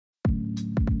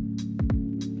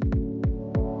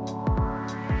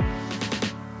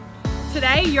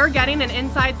today you're getting an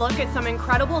inside look at some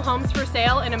incredible homes for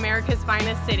sale in America's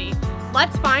finest city.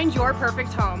 Let's find your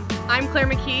perfect home. I'm Claire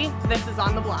McKee, this is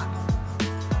On the Block.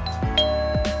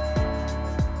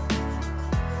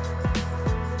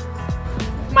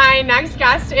 My next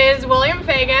guest is William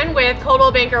Fagan with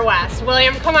Coldwell Banker West.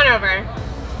 William, come on over.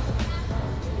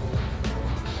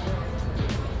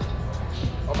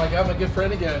 Oh my God, my good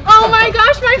friend again. Oh my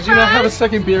gosh, my friend! Did you not have a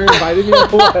second beer invited me?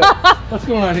 What's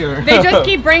going on here? They just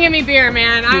keep bringing me beer,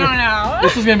 man. I don't know.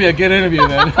 This is going to be a good interview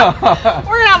then. We're going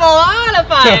to have a lot of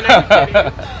fun. I'm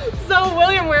kidding. So,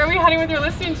 William, where are we heading with your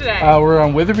listing today? We're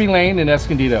on Witherby Ln in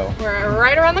Escondido. We're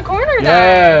right around the corner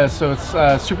there. Yeah, so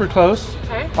it's super close.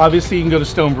 Okay. Obviously, you can go to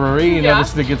Stone Brewery. You know,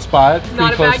 this is a good spot.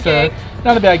 Not a bad gig.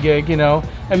 Not a bad gig, you know.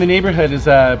 And the neighborhood is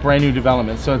a brand new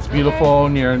development, so it's beautiful,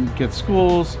 near good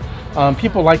schools.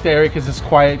 People like the area because it's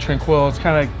quiet, tranquil. It's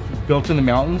kind of built in the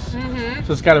mountains,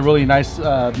 so it's got a really nice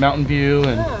mountain view.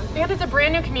 And it's a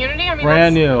brand new community. I mean,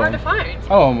 brand that's new. hard to find.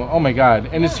 Oh my God,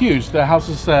 and it's huge. The house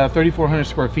is 3,400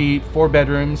 square feet, 4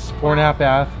 bedrooms, 4.5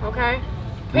 bath. Okay.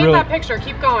 Paint that picture.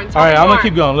 Keep going. All right, I'm gonna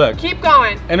keep going. Look. Keep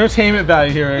going. Entertainment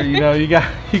value here. You know, you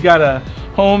got a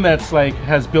home that's like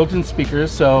has built-in speakers,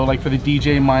 so like for the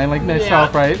DJ mind like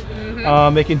myself, right?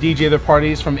 They can DJ their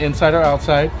parties from inside or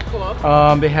outside. Cool.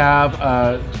 They have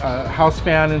a house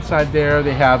fan inside there.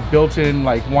 They have built-in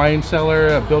like wine cellar,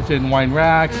 a built-in wine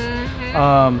racks.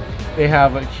 They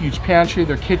have a huge pantry.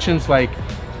 Their kitchen's like,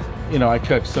 you know, I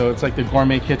cook, so it's like the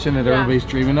gourmet kitchen that everybody's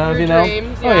dreaming of, Your you know?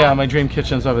 dreams, Oh yeah, my dream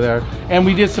kitchen's over there. And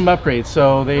we did some upgrades,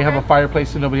 so they have a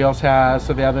fireplace that nobody else has,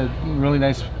 so they have a really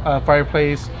nice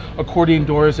fireplace, accordion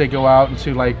doors. They go out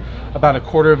into like about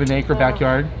 1/4 of an acre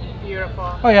backyard.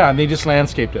 Beautiful. Oh yeah, and they just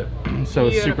landscaped it, so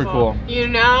it's super cool. You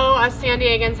know, us San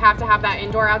Diegans have to have that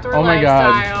indoor-outdoor lifestyle. Oh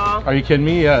my God, are you kidding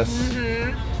me? Yes.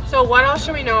 So what else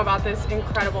should we know about this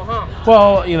incredible home?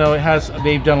 Well, you know,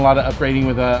 they've done a lot of upgrading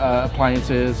with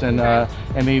appliances, and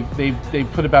they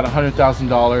put about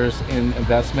 $100,000 in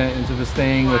investment into this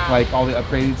thing with like all the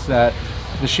upgrades that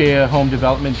the Shea Home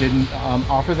Development didn't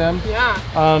offer them. Yeah.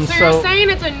 So you're saying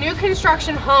it's a new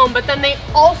construction home, but then they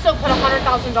also put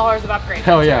 $100,000 of upgrades.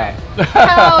 Hell yeah.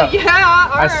 Hell yeah.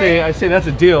 All right. I say that's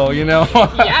a deal, you know.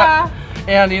 Yeah.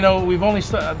 And you know,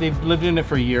 they've lived in it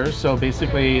for years, so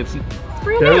basically it's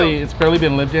barely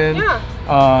been lived in.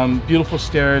 Yeah. Beautiful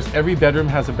stairs. Every bedroom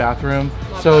has a bathroom.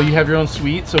 So you have your own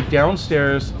suite. So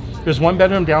downstairs, there's 1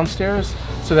 bedroom downstairs.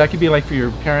 So that could be like for your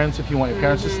parents if you want your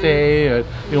parents to stay, or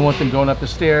you don't want them going up the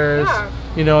stairs. Yeah.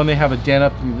 You know, and they have a den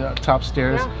up in the top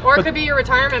stairs. Yeah. Or it could be your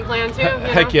retirement plan too.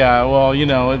 Heck yeah. Well, you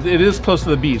know, it is close to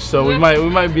the beach, so we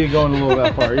might be going a little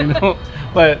that far, you know.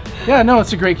 But yeah, no,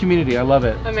 it's a great community. I love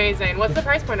it. Amazing. What's the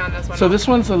price point on this one? So this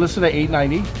one's listed at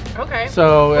 $890. Okay.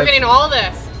 So we're getting all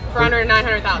this for under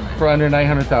 $900,000. For under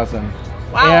 $900,000.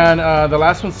 Wow. And the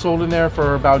last one sold in there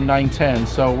for about $910.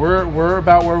 So we're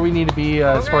about where we need to be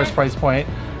as far as price point.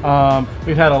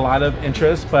 We've had a lot of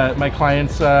interest, but my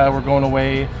clients were going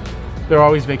away. They're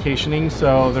always vacationing,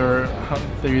 so they're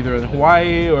either in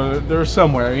Hawaii or they're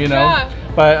somewhere, you know. Yeah.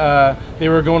 But they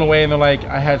were going away, and they're like,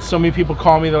 I had so many people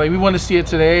call me. They're like, we want to see it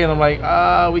today, and I'm like,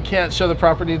 we can't show the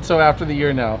property until after the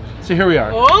year now. So here we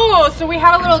are. Oh, so we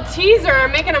had a little teaser,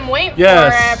 making them wait for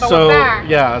it, but we're back.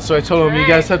 Yeah, so I told them, you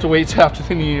guys have to wait till after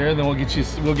the new year, and then we'll get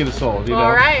it sold. You know?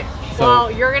 All right. So,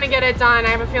 well, you're gonna get it done. I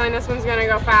have a feeling this one's gonna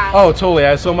go fast. Oh, totally.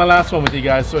 I sold my last one with you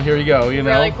guys, so here you go. You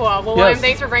know. Really cool. Well, William,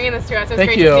 thanks for bringing this to us. It was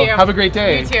great to see you. Have a great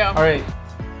day. You too. All right.